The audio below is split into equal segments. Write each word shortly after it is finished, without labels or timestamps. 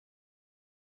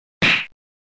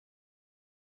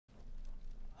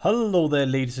Hello there,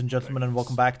 ladies and gentlemen, and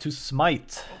welcome back to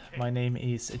Smite. My name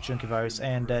is JunkyVirus,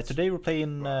 and today we're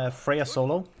playing Freya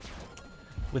solo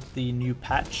with the new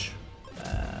patch.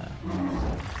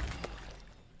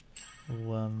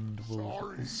 And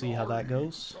we'll see how that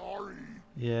goes.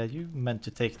 Yeah, you meant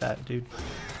to take that, dude.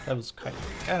 That was kind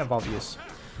of obvious.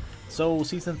 So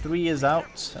Season 3 is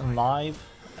out and live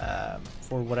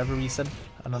for whatever reason.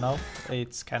 I don't know.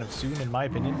 It's kind of soon in my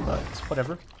opinion, but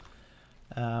whatever.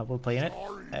 We're playing it,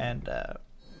 and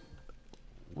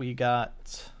we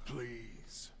got...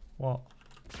 Well,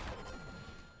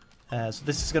 so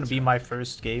this is gonna be my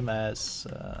first game as,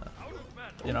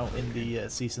 you know, in the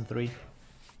Season 3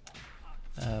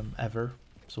 ever.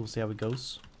 So we'll see how it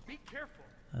goes.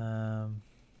 I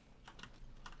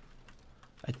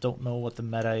don't know what the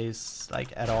meta is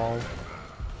like at all,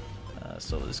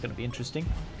 so it's gonna be interesting,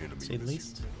 to say the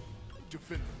least.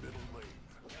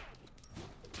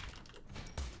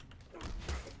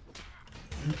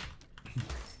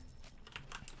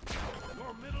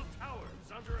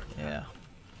 Yeah.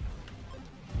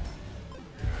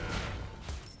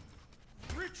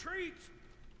 Retreat!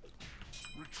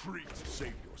 Retreat,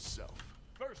 save yourself.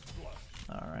 First blood.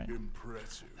 All right.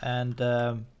 Impressive. And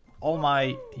all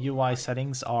my UI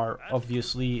settings are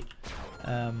obviously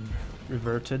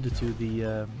reverted to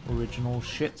the original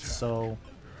shit, so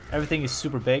everything is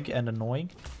super big and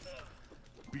annoying.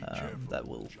 That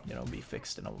will, you know, be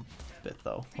fixed in a bit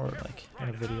though, or like in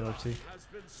a video or two.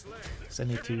 Because I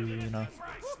need to, you know,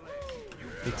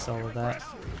 fix all of that.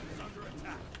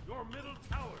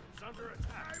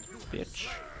 Bitch.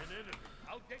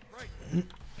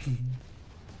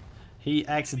 He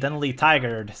accidentally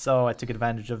tigered, so I took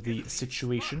advantage of the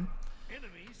situation.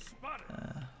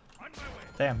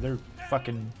 Damn, they're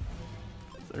fucking...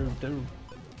 They're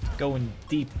going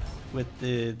deep with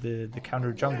the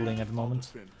counter jungling at the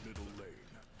moment.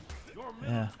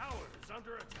 Yeah.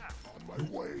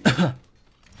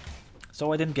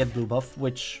 So I didn't get blue buff,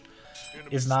 which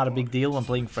is not a big deal when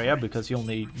playing Freya, because you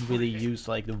only really use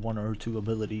like the 1 or 2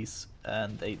 abilities,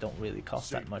 and they don't really cost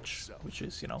that much, which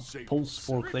is, you know, pulse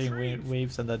for clearing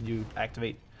waves, and then you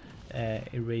activate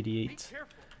irradiate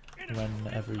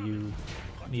whenever you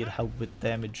need help with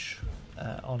damage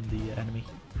on the enemy.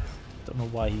 Don't know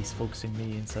why he's focusing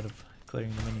me instead of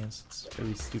clearing the minions. It's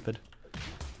very stupid.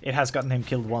 It has gotten him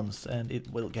killed once, and it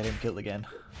will get him killed again.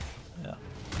 Yeah.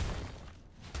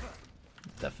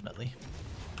 Definitely.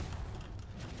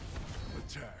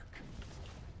 Attack.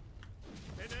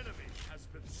 An enemy has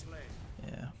been slain.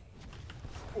 Yeah.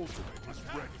 Ultimate is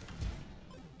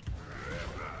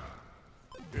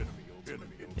ready.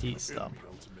 He's dumb.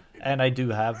 And I do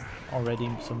have already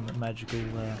some magical...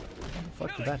 what the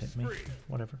fuck did that hit me?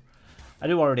 Whatever. I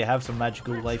do already have some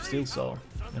magical lifesteal, so,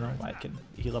 you know, I can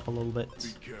heal up a little bit.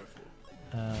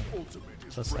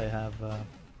 Plus I have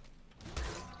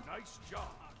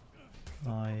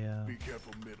my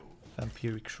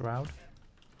Vampiric Shroud.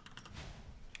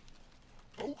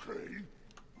 I'm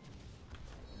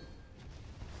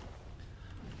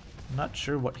not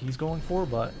sure what he's going for,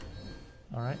 but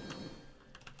alright.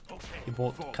 He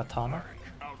bought Katana.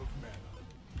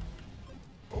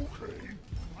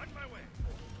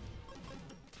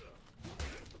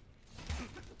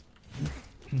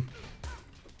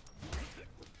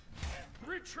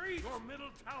 Retreat! Your middle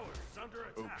tower is under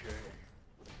attack. Okay.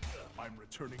 I'm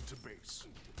returning to base.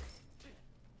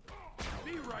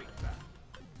 Be right back.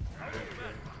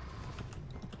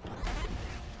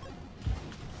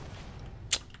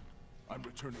 I'm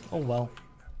returning. Oh well.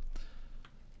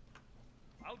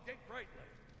 I'll get right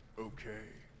lane. Okay.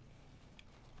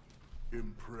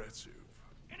 Impressive.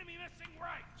 Enemy missing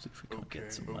right. See if we can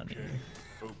get some money here.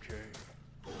 Okay.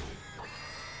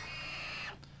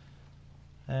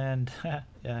 And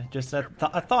yeah, just that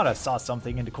I thought I saw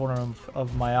something in the corner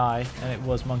of my eye, and it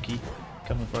was Monkey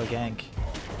coming for a gank.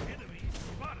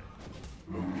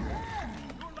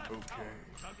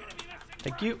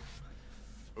 Thank you.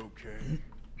 Okay.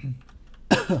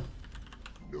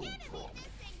 No problem.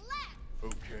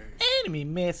 Okay. Enemy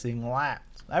missing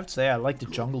left. I have to say I like the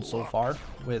jungle so far,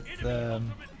 with a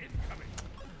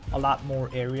lot more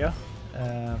area.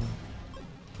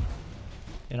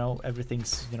 You know,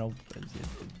 everything's, you know,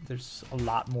 there's a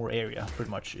lot more area, pretty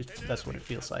much. That's what it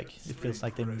feels like. It feels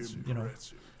like they, you know,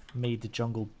 made the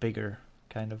jungle bigger,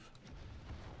 kind of.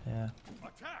 Yeah.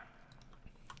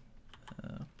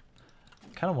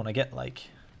 Kind of want to get, like,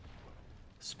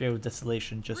 Spear of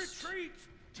Desolation just...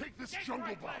 Take this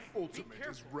jungle buff. Ultimate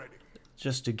is ready.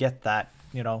 Just to get that,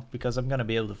 you know, because I'm gonna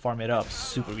be able to farm it up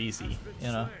super easy,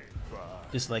 you know?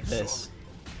 Just like this.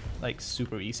 Like,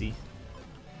 super easy.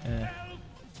 Yeah.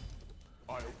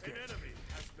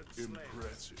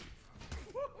 Impressive. Impressive.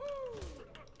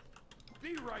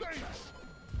 Be right back.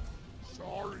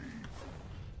 Sorry.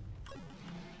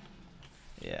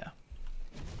 Yeah.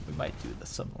 We might do this,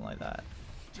 something like that.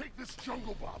 Take this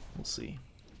jungle buff. We'll see.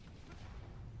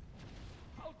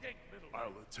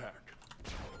 I'll attack.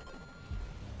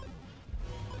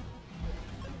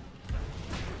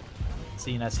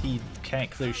 Seeing as he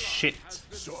can't clear shit,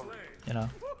 Sorry. you know.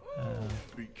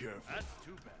 Be careful.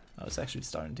 I was actually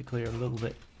starting to clear a little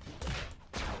bit.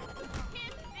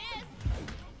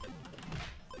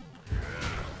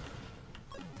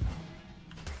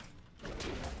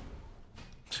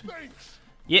 Thanks.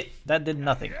 Yeah, that did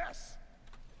nothing. Yes.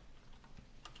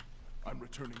 I'm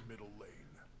returning middle lane.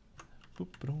 Boop,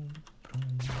 boom, boom.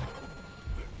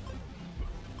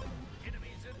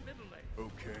 Enemies in middle lane.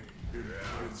 Okay.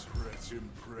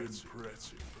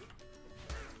 Impressive.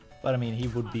 But I mean, he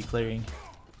would be clearing.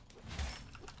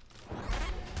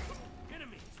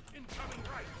 Enemies incoming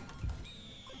right.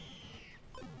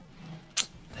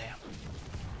 Damn.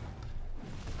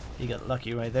 He got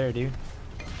lucky right there, dude.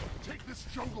 Take this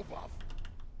jungle buff.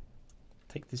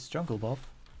 Take this jungle buff.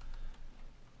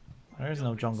 There is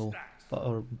no jungle,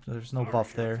 or there's no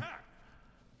buff there.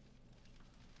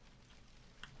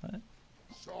 What?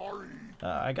 Sorry.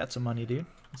 I got some money, dude.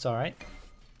 It's all right.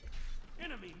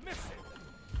 Enemy missing.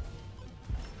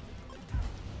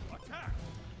 Attack.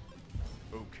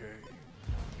 Okay.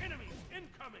 Enemies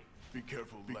incoming. Be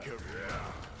careful. Be careful.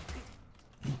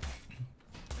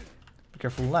 Be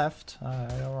careful left.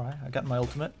 All right. I got my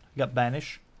ultimate. I got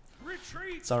banish.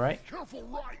 Retreat. It's all right. Careful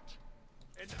right.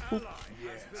 An ally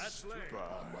has been slain.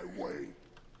 On my way.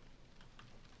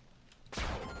 On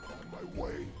my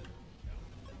way.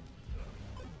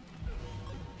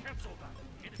 Cancel that.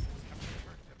 Enemies have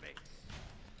returned to base.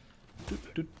 Do,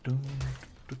 do, do,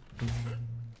 do, do.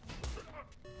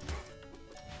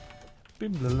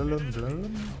 Bim, la, la, la, la, la.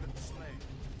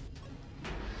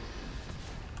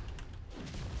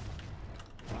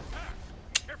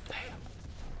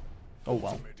 Oh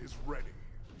well. Ultimate is ready.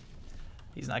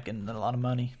 He's not getting a lot of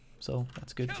money, so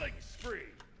that's good. Killing spree.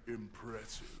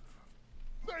 Impressive.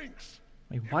 Thanks.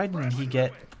 I mean, why didn't he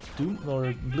get Doom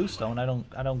or Bluestone? I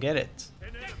don't get it.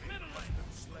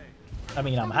 I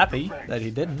mean, I'm happy that he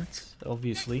didn't.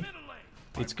 Obviously,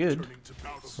 it's good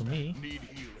for me. Need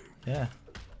healing. Yeah.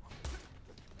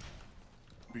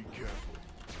 Be careful.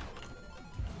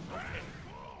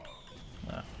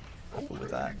 Careful with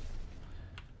that.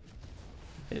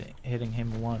 Hitting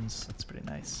him once, that's pretty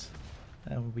nice.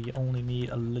 And we only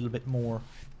need a little bit more.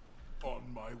 On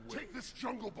my way. Take this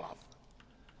jungle buff.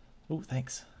 Oh,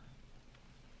 thanks.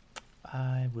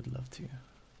 I would love to.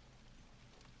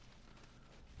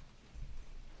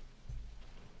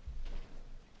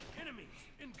 Enemies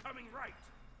incoming right.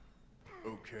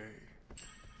 Okay.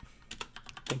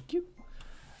 Thank you.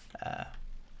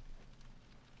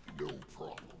 No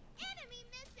problem. Enemy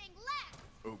missing left.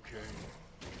 Okay.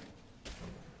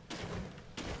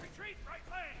 Retreat right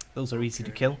lane. Those are easy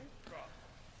to kill.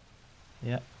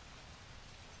 Yeah.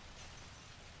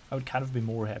 I would kind of be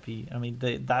more happy. I mean,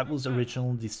 that was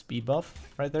originally the speed buff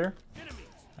right there.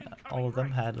 All of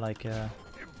them had like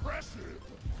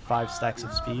 5 stacks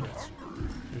of speed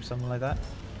or something like that.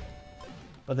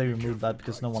 But they removed that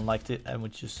because no one liked it, and it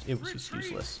was just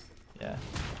useless. Yeah,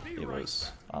 it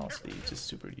was honestly just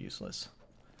super useless.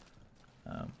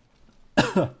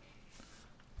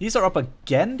 These are up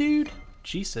again, dude.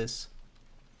 Jesus.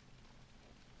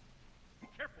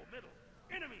 Careful middle.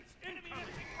 Enemies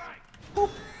incoming right.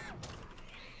 Boop.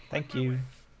 Thank you.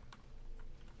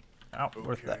 Not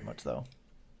worth that much though.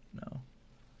 No.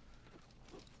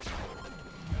 Be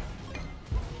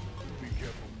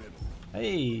careful middle.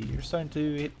 Hey, you're starting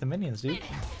to hit the minions, dude.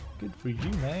 Good for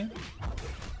you, man.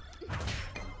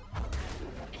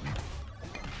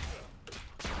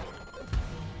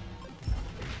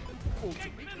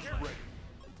 Ultimate is ready.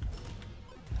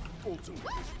 Ultimate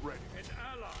is ready. An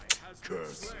ally has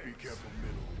Curse. Be careful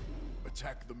middle.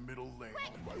 Attack the middle lane.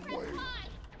 On my way.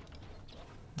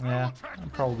 Yeah, I'm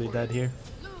probably dead here.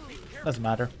 Doesn't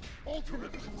matter.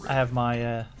 I have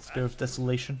my Spear of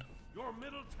Desolation. Your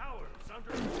middle tower is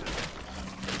under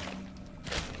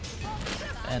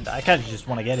And I kind of just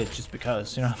want to get it just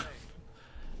because, you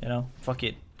know, fuck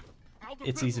it.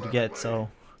 It's easy to get, so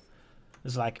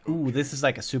it's like, ooh, this is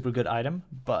like a super good item,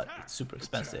 but it's super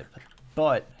expensive.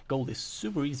 But gold is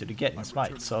super easy to get in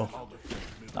Smite, so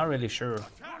not really sure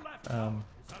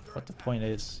what the point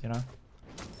is, you know.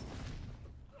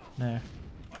 No,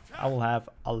 I will have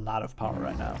a lot of power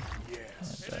right now.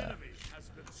 And,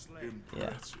 yeah.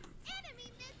 Enemy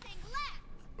missing left.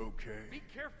 Okay. Be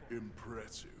careful.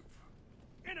 Impressive.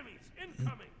 Enemies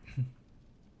incoming.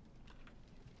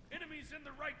 Enemies in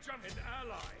the right jump. An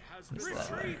ally has been What's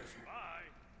that? retreat.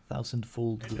 Bye.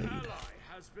 1000-fold An blade. ally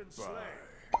has been slain.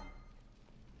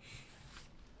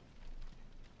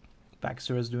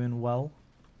 Baxter is doing well.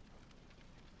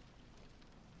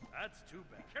 That's too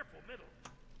bad. Careful, middle.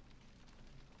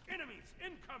 Enemies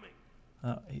incoming.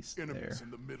 Oh, he's Enemies there.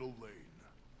 in the middle lane.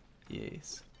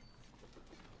 Yes.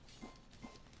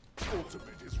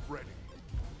 Ultimate is ready.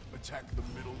 Attack the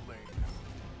middle lane.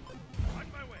 On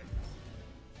my way.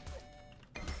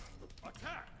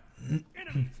 Attack.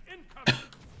 Enemies incoming.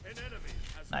 An enemy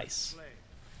has Nice. been slain.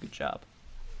 Good job.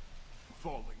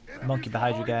 Falling back. Monkey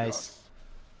behind you guys.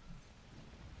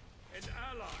 An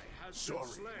ally has been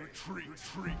slain. Retreat.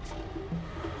 Retreat.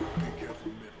 Be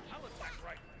careful, middle. I'll attack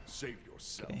right lane. Save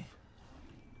yourself. Okay.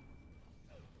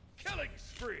 Killing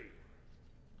spree.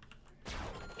 An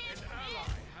ally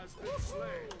has been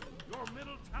slain. Your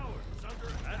middle tower is under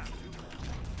attack.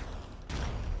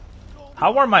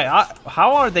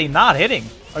 How are they not hitting?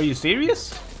 Are you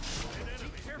serious? An enemy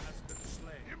has been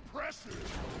slain.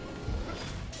 Impressive.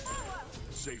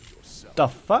 Save yourself. The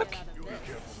fuck?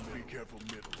 Be careful,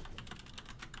 middle.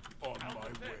 On my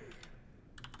way.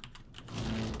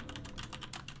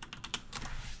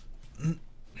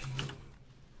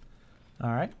 All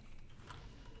right.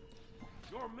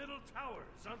 Your middle tower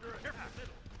is under attack.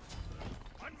 Middle.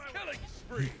 On my killing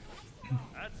spree.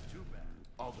 That's too bad.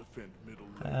 I'll defend middle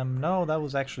lane. No, that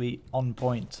was actually on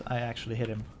point. I actually hit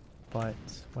him, but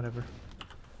whatever.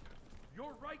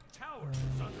 Your right tower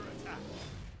is under attack.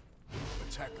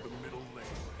 Attack the middle lane.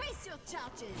 Face your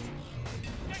charges.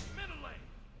 Get middle lane.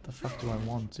 The fuck do I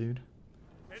want, dude?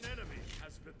 An enemy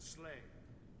has been slain.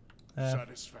 Uh,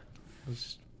 Satisfactory.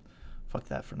 Just fuck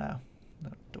that for now. No,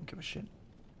 don't give a shit.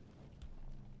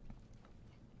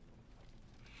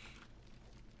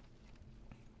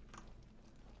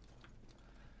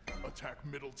 Attack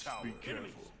middle tower. Be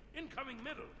careful. Incoming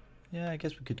middle. Yeah, I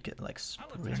guess we could get like I'll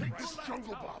sprint. attack this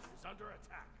jungle buff. Is under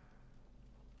attack.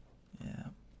 Yeah.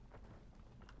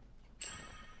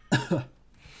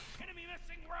 Enemy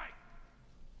missing right.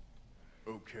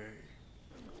 Okay.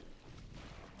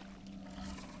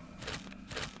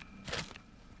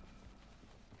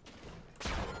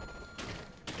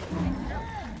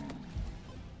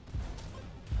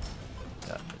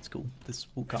 Yeah, it's cool. This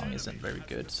Wukong isn't very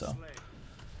good, so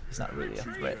he's not really a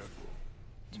threat,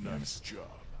 to be honest. Job.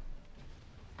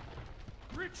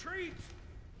 Retreat.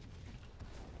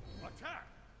 Attack.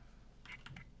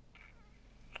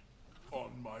 On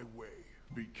my way.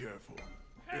 Be careful.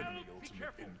 Enemy ultimate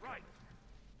incoming. Right.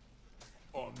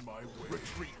 On my way.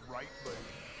 Retreat right lane.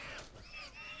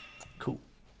 Cool.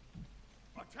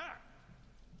 Attack.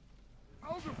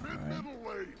 I'll defend middle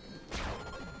lane.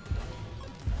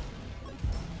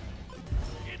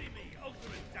 Enemy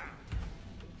ultimate down.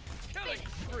 Killing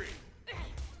spree.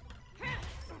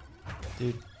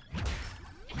 Dude,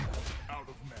 Out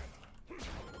of mana.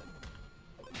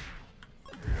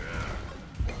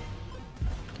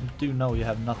 you do know you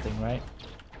have nothing, right?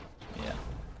 Yeah.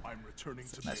 I'm returning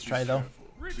to Nice base. try, though.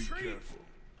 Be careful.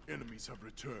 Enemies have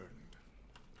returned.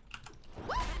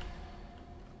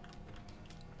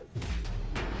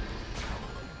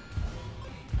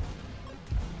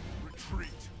 Retreat.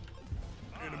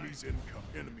 Enemies income.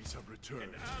 Enemies have returned.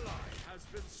 An ally has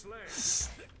been slain.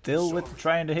 Still with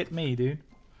trying to hit me, dude.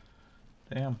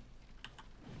 Damn.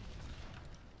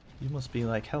 You must be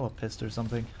like hella pissed or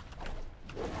something.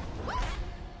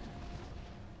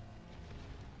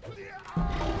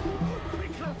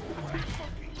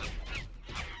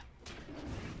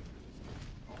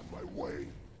 On my way.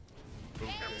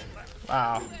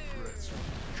 Wow.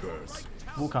 Curse.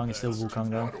 Wukong is still Wukong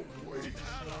though. Ally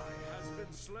has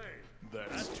been slain.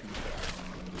 That's too bad.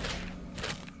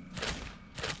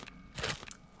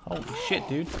 Holy shit,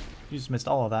 dude. You just missed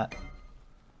all of that.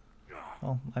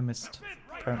 Well, I missed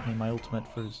apparently my ultimate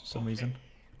for some reason.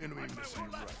 Enemy missing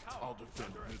right. I'll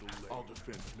defend middle lane. I'll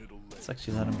defend middle lane. Let's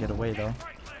actually let him get away though.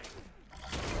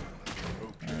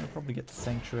 Probably get the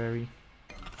sanctuary.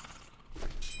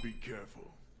 Be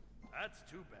careful. That's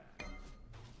too bad.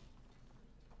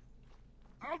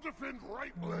 I'll defend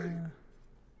right lane.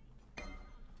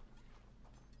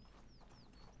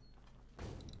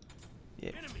 Yeah.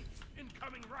 Enemies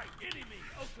incoming right. Enemy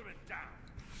ultimate down.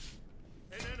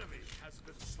 An enemy has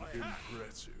been slain.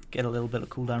 Impressive. Get a little bit of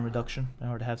cooldown reduction in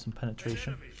order to have some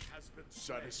penetration. An enemy has been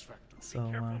satisfactory. So,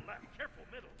 careful left. Careful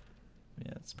middle.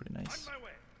 yeah, it's pretty nice. On my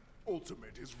way.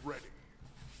 Ultimate is ready.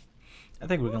 I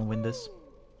think we're gonna win this.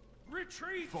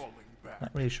 Retreat. Falling back.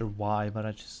 Not really sure why, but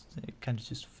it kind of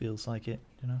just feels like it,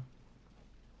 you know.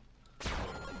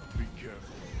 Be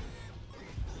careful.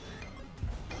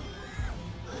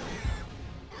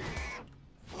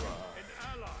 An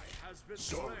been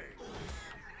slain.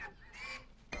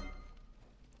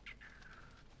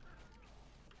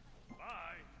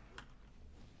 Bye.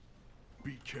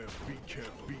 Be careful, be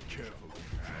careful, be careful.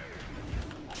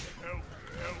 Help,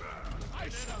 help. I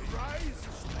shall rise.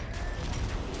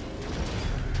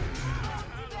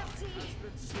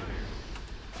 Been slain.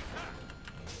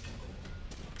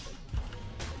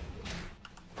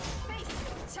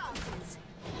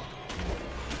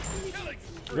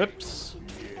 Whoops.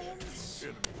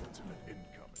 Enemy ultimate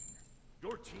incoming.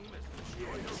 Your team has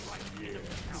destroyed the right enemy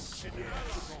house. And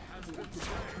has been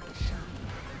slain.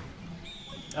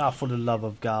 Ah, for the love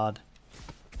of God.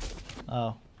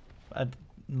 Oh,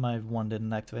 my one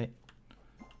didn't activate.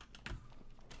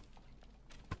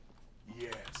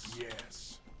 Yes,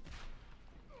 yes.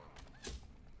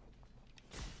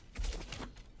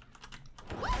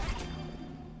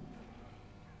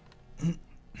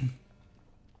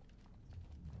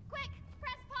 Quick,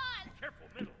 press pause. Careful,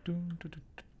 middle. Dun, dun, dun,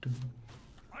 dun, dun.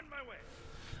 On my way.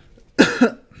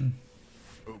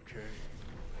 Okay.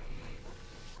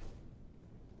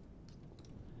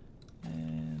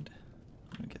 And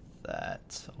I'm gonna get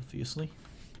that, obviously.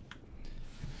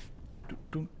 Dun,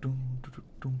 dun, dun, dun,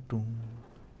 dun, dun.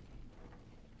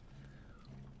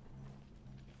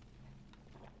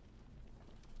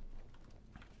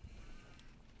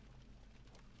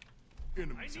 I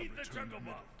Enemies need have the returned jungle to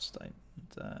buff. Let's type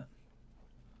that.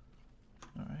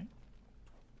 Alright.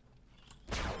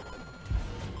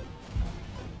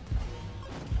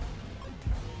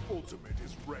 Ultimate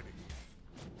is ready.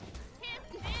 Kiss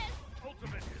this.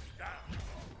 Ultimate is down.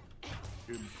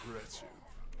 Impressive.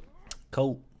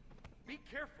 Cool. Be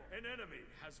careful. An enemy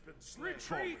has been slain.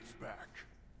 Falling Retreat. back.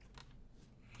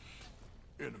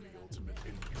 Enemy ultimate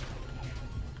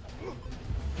incoming.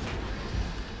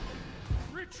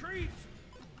 Retreat.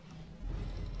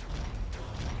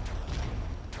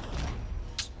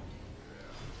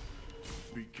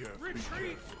 Be careful. Be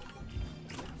Retreat. careful.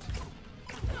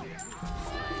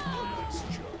 Nice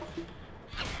job.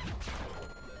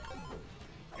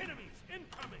 Enemies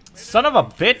incoming. Son of a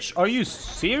bitch, are you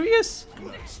serious?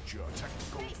 Nice job. Attack the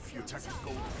gold fury. Attack the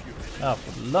gold fury. Oh,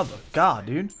 for the love of God,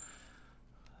 dude.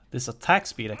 This attack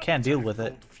speed, I can't deal with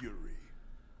it. Gold fury.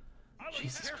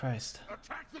 Jesus Christ.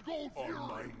 Attack the gold On fury.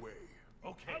 my way.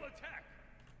 Okay. I'll attack.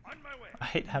 On my way. I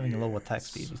hate having low attack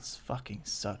speed. It fucking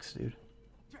sucks, dude.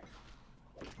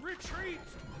 Retreat.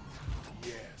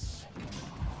 Yes.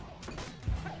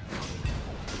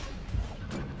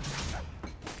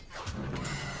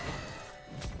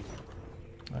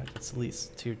 Alright, it's at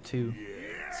least tier 2.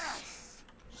 Yes.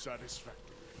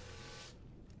 Satisfactory.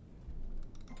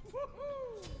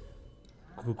 Woohoo.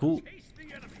 Cool, cool. Chase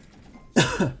the enemy.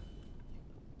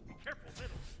 Be careful,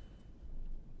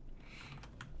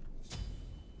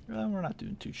 middle. We're not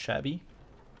doing too shabby.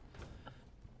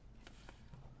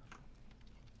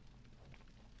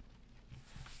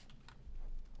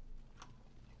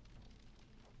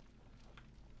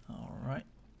 Alright,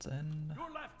 then.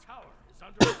 Your left tower is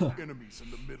under attack. Enemies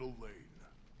in the middle lane.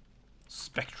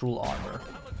 Spectral armor.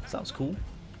 Sounds cool.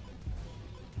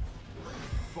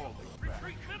 Falling back.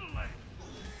 Retreat middle lane.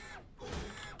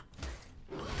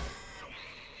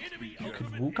 Enemy Could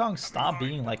ultimate Wukong stop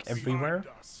being like everywhere?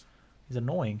 Behind us. He's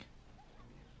annoying.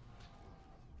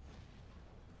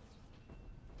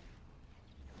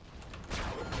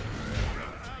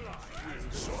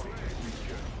 Sorry.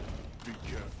 Be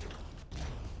careful.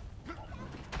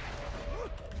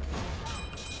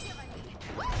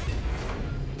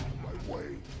 My way.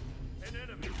 An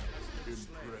enemy has been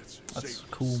slain. Impressive. That's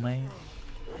Safe. cool, man.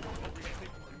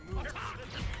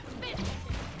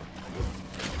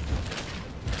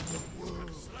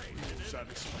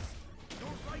 Satisfactory.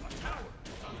 Your right tower.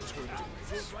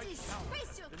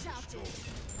 Face your charges.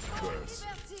 Curse.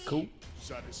 Cool.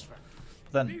 Satisfactory.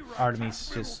 But then Artemis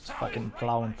just fucking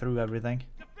plowing through everything.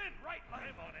 Defend right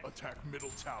line on it. Attack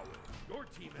middle tower. Your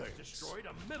team has Thanks. destroyed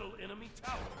a middle enemy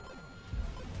tower.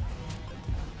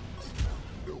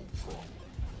 No problem.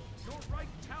 Your right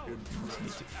tower.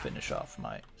 Impressive. Finish off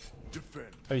my...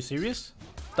 Defend. Are you serious?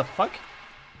 The fuck?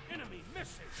 Enemy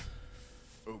missing.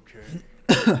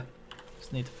 Okay.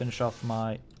 Just need to finish off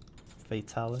my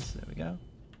Fatalis. There we go.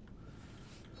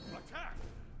 Attack.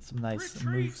 Some nice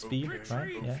Retreat. move speed, Okay.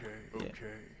 right? Okay. Yeah. Okay.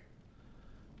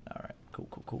 Yeah. Alright, cool,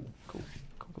 cool, cool, cool,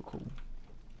 cool, cool, cool.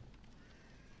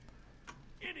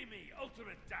 Enemy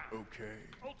ultimate down. Okay.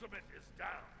 Ultimate is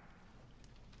down.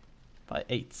 By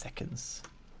 8 seconds.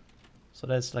 So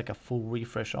that's like a full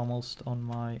refresh almost on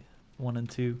my 1 and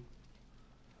 2.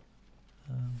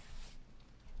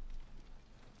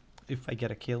 If I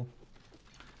get a kill.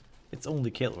 It's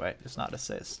only kill, right? It's not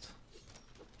assist.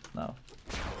 No.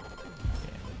 Yeah.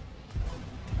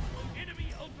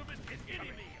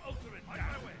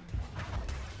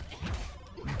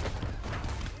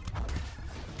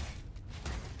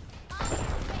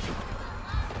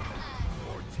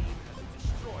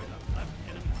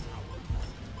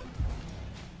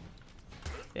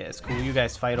 Yeah, it's cool. You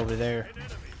guys fight over there.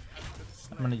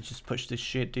 I'm gonna just push this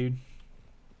shit, dude.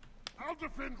 I'll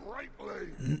defend right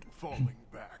lane. Falling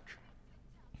back.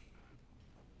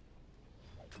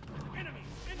 Enemies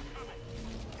incoming.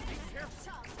 Be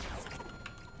careful.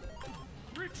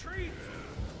 Retreat.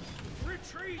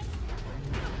 Retreat.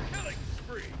 Killing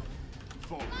spree.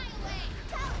 Falling. My way.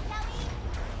 Go, Kelly.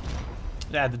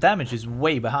 Yeah, the damage is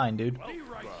way behind, dude. Be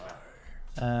right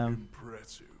back.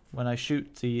 Impressive. When I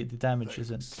shoot, the damage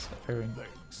isn't appearing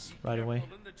Thanks. right away.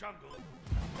 Careful in the jungle.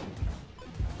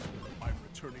 I'm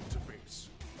returning to base.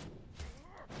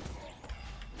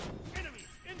 Enemies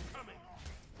incoming.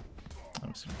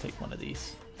 I'm just gonna take one of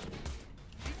these.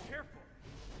 Be careful.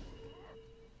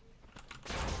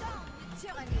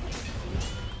 Tyranny.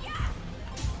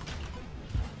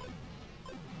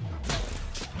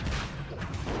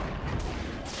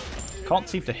 Can't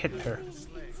seem to hit her,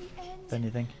 if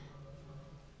anything.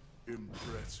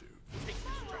 Impressive.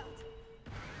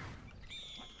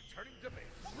 Returning to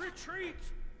base. Retreat.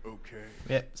 Okay.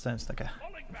 Yeah, sounds like a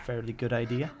fairly good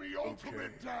idea. Enemy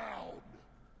ultimate down.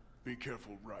 Be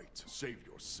careful, right. Save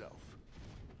yourself.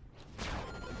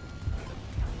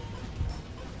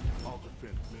 I'll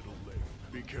defend middle lane.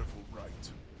 Be careful,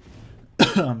 right.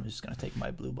 I'm just gonna take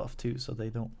my blue buff too, so they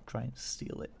don't try and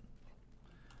steal it.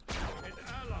 An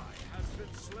ally has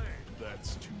been slain.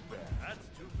 That's too bad. That's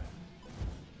too bad.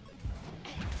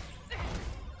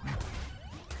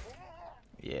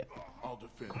 Yeah. I'll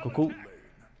defend Cool, cool. middle lane.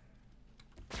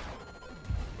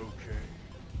 Okay.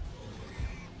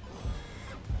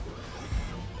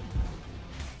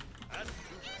 That's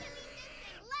too bad.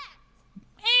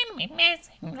 Enemy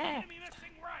missing left. Enemy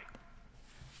missing right.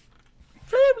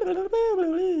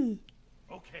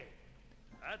 Okay.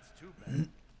 That's too bad.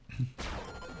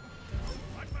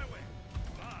 On my way.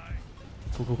 Bye.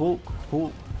 Cool, cool, cool, cool.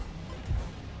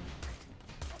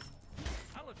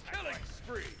 I'll attack. Killing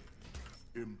spree.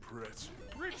 Impressive.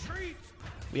 Retreat.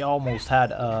 We almost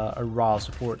had a raw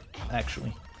support,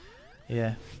 actually.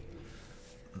 Yeah.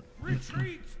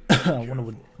 Retreat. I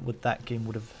wonder what that game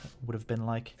would have been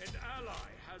like. An ally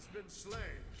has been slain.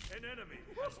 An enemy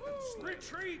has been slain.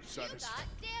 Retreat. You got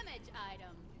damage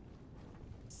item.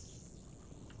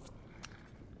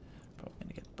 Probably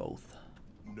gonna get both.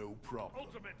 No problem.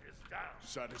 Ultimate is down.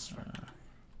 Satisfactory.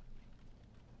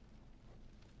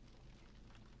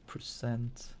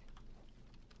 Percent.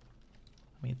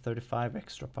 I mean, 35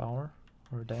 extra power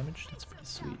or damage. That's pretty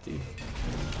sweet, dude. An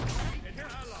ally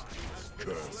has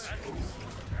been slain.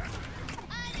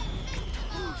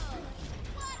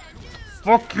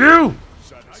 Fuck you!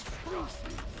 Satisfactory.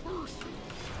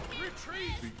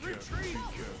 Retreat. Be careful. Be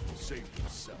careful. Save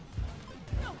yourself.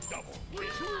 Double.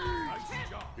 Nice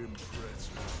job.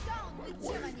 Impressive.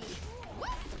 Tyranny.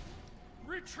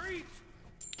 Retreat.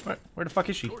 Where the fuck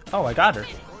is she? Oh, I got her.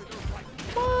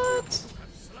 What?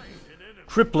 Slain an enemy.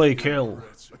 Triple kill.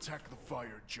 Attack the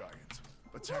fire giant.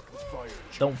 Attack the fire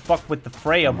giant. Don't fuck with the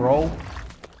Freya, bro.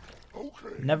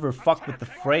 Okay. Never fuck with the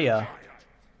Freya.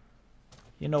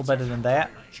 You know better than that.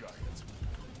 Giant.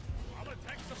 I'll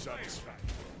attack the flame. Satisfactory.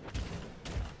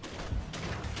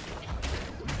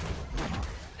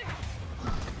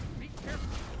 Be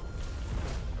careful.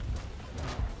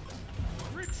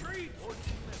 Retreat.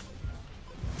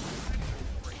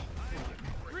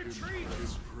 Retreat.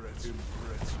 Impressive.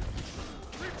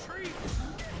 Retreat.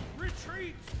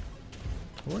 Retreat.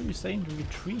 What are you saying to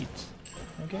retreat?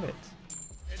 I don't get it.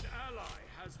 An ally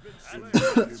has been slain.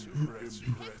 Impressive.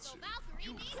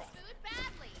 Valkyrie needs food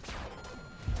badly.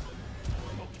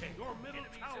 Okay, your middle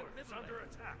tower is under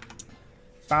attack.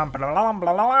 Bam, ba-da-lam,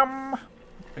 ba-da-lam.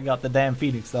 We got the damn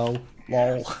Phoenix though.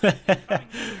 Lol.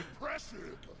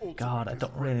 Impressive. God, I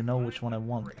don't really know which one I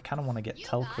want. I kind of want to get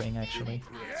Telkring actually,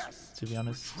 Yes. to be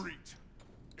honest. Retreat.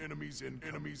 Enemies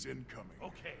incoming.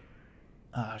 Okay.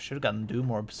 I should have gotten Doom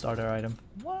Orb starter item.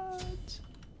 What?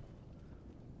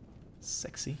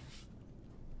 Sexy.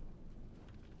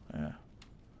 Yeah.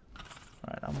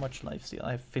 Alright, how much lifesteal?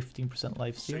 I have 15%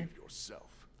 lifesteal. Save yourself.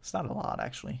 It's not a lot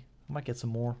actually. I might get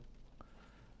some more.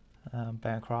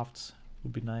 Bancrofts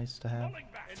would be nice to have. Falling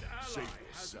back. An ally Save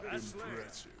has yourself. been slain.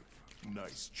 Impressive.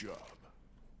 Nice job.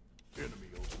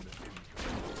 Enemy ultimate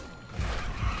incoming.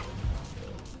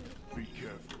 Be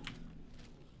careful.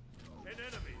 An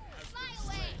enemy has Fly been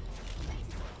slain. away.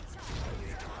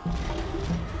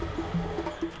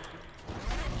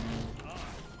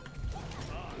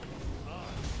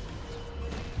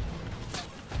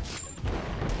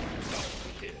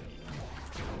 Completed.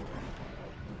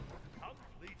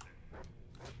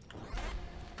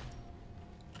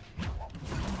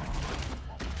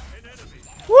 An enemy.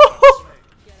 Woohoo!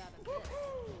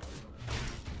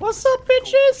 What's up,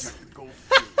 bitches? Technical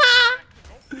field.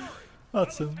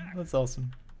 Awesome. That's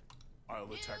awesome.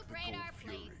 I'll attack the Gold radar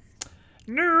Fury. placed.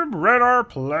 Noob radar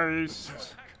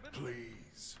placed.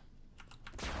 Please.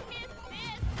 His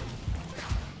fist.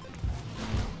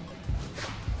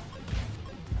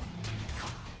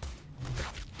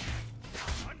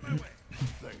 On my way. Be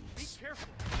Thanks.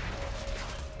 careful.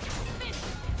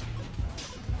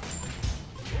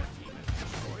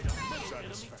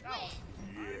 Satisfaction.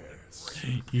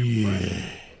 Enemy tower.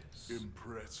 Yes.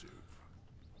 Impressive.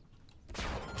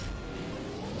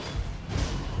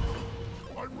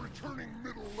 I'm returning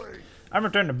middle lane. I'm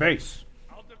returning to base.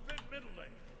 I'll defend middle lane.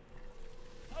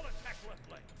 I'll attack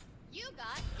left lane. You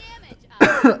got damage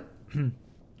items.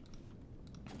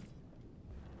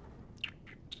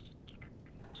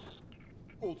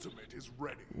 Ultimate is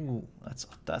ready. Ooh, that's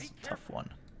a tough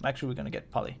one. Actually, we're gonna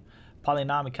get Poly.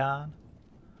 Polynomicon.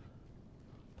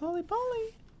 Poly.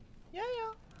 Yeah.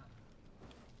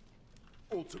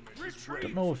 Ultimate is ready.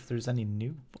 Don't know if there's any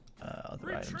new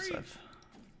other items I've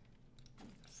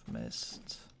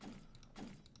missed.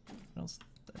 What else?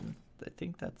 I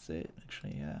think that's it.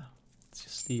 Actually, yeah. It's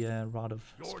just the Rod of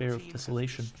Your Spear of team has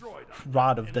Desolation. destroyed a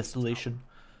Rod of enemy Desolation.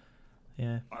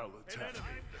 Yeah. I'll An attack.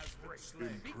 enemy has been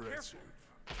slain. Be Impressive.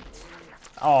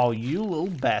 careful. Oh, you little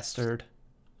bastard.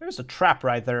 There's a trap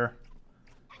right there.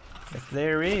 If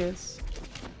there is.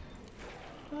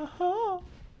 Uh-huh.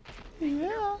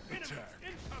 Yeah. Attack.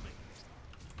 Incoming.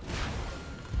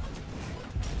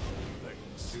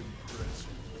 Thanks.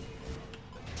 Impressive.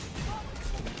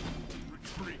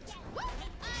 Retreat.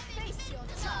 Face your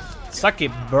foe. Suck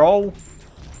it, bro.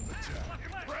 Attack.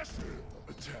 Impressive.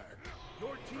 Attack.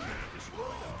 Your team has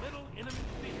destroyed a middle enemy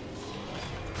Phoenix.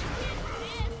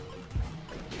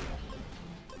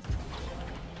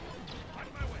 On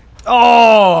my way.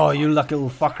 Oh, you lucky little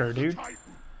fucker, dude.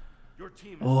 Your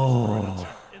team has Oh. destroyed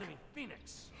a enemy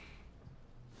Phoenix.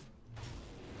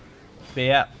 But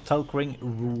yeah, Tulk Ring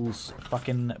rules.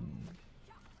 Fucking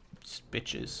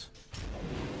bitches.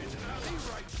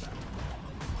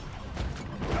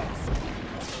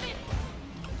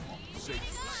 Save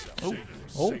yourself. Oh, Save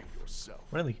oh. Save yourself.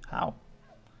 Really? How?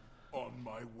 On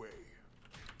my way.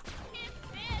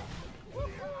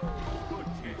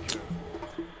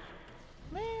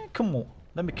 Man, come on.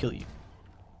 Let me kill you.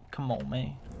 Come on,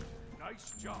 man.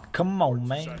 Nice job. Come on,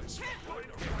 man. Satisfaction.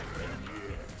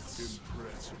 Yes.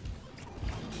 Impressive.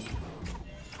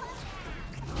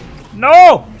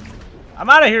 No! I'm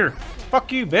out of here.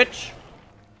 Fuck you, bitch.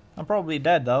 I'm probably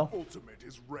dead, though. Ultimate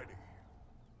is ready.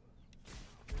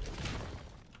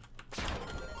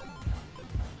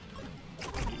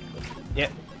 Yeah,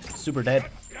 super dead.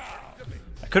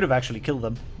 I could have actually killed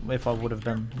them if I would have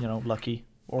been, you know, lucky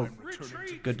or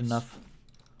good enough.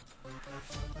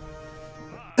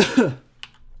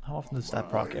 How often does that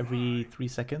proc? Every 3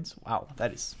 seconds? Wow,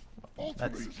 that's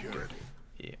good.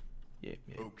 Yeah.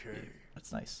 Okay.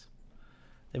 That's nice.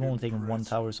 They've only taken one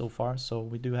tower so far, so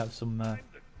we do have some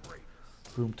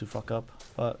room to fuck up,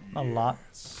 but not a lot.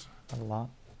 Yes. Not a lot.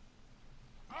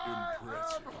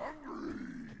 Impressive.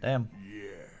 Damn.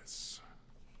 Yes.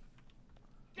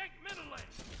 Gank middle lane.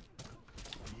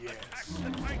 Yes. The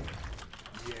Titan.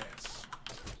 Yes.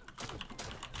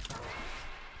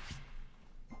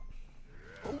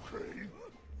 Okay.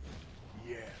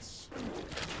 Yes.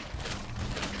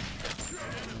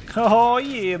 Oh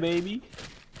yeah, baby.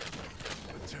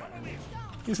 Attack.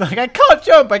 He's like, I can't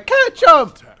jump, I can't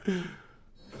jump.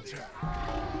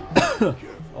 Attack.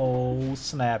 Oh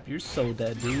snap, you're so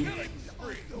dead, dude.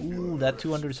 Ooh, that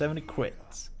 270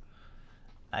 crits.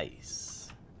 Nice.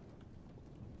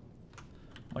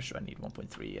 How much do I need?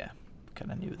 1.3, yeah.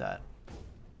 Kinda knew that.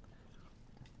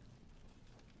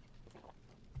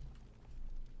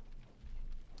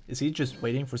 Is he just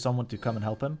waiting for someone to come and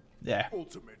help him? Yeah.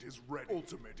 Ultimate is ready.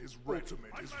 Ultimate is ready.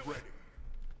 Ultimate is ready.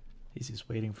 He's just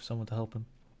waiting for someone to help him.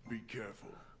 Be careful.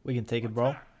 We can take it,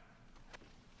 bro.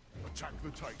 Attack the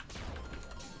Titan.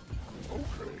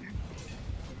 Okay.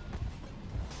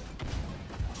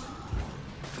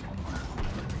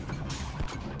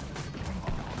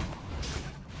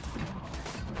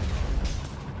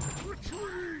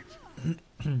 Retreat.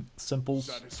 Simples.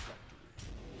 Satisfactory.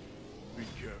 Be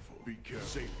careful. Be careful.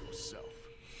 Save yourself.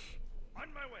 On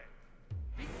my way.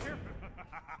 Be careful.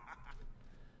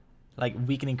 Like,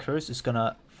 weakening curse is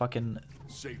gonna fucking...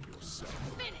 Save yourself.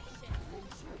 Finish it.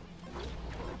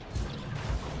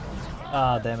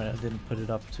 Ah, damn it, I didn't put it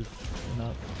up to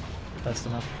enough, fast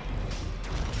enough.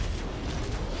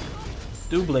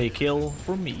 Double kill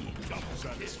for me.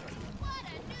 Satisfactory.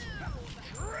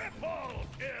 Triple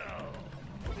kill.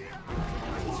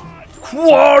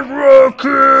 Quadra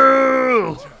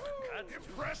kill!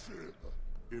 Impressive.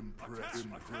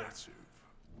 Impressive.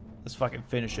 Let's fucking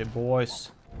finish it, boys.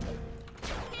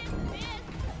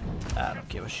 I don't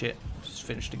give a shit. Just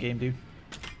finish the game, dude.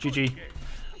 GG.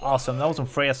 Awesome. That was some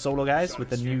Freya solo, guys, with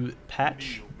the new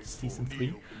patch, Season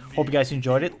 3. Hope you guys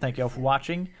enjoyed it. Thank you all for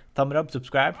watching. Thumb it up,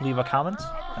 subscribe, leave a comment,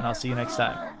 and I'll see you next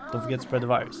time. Don't forget to spread the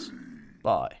virus.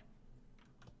 Bye.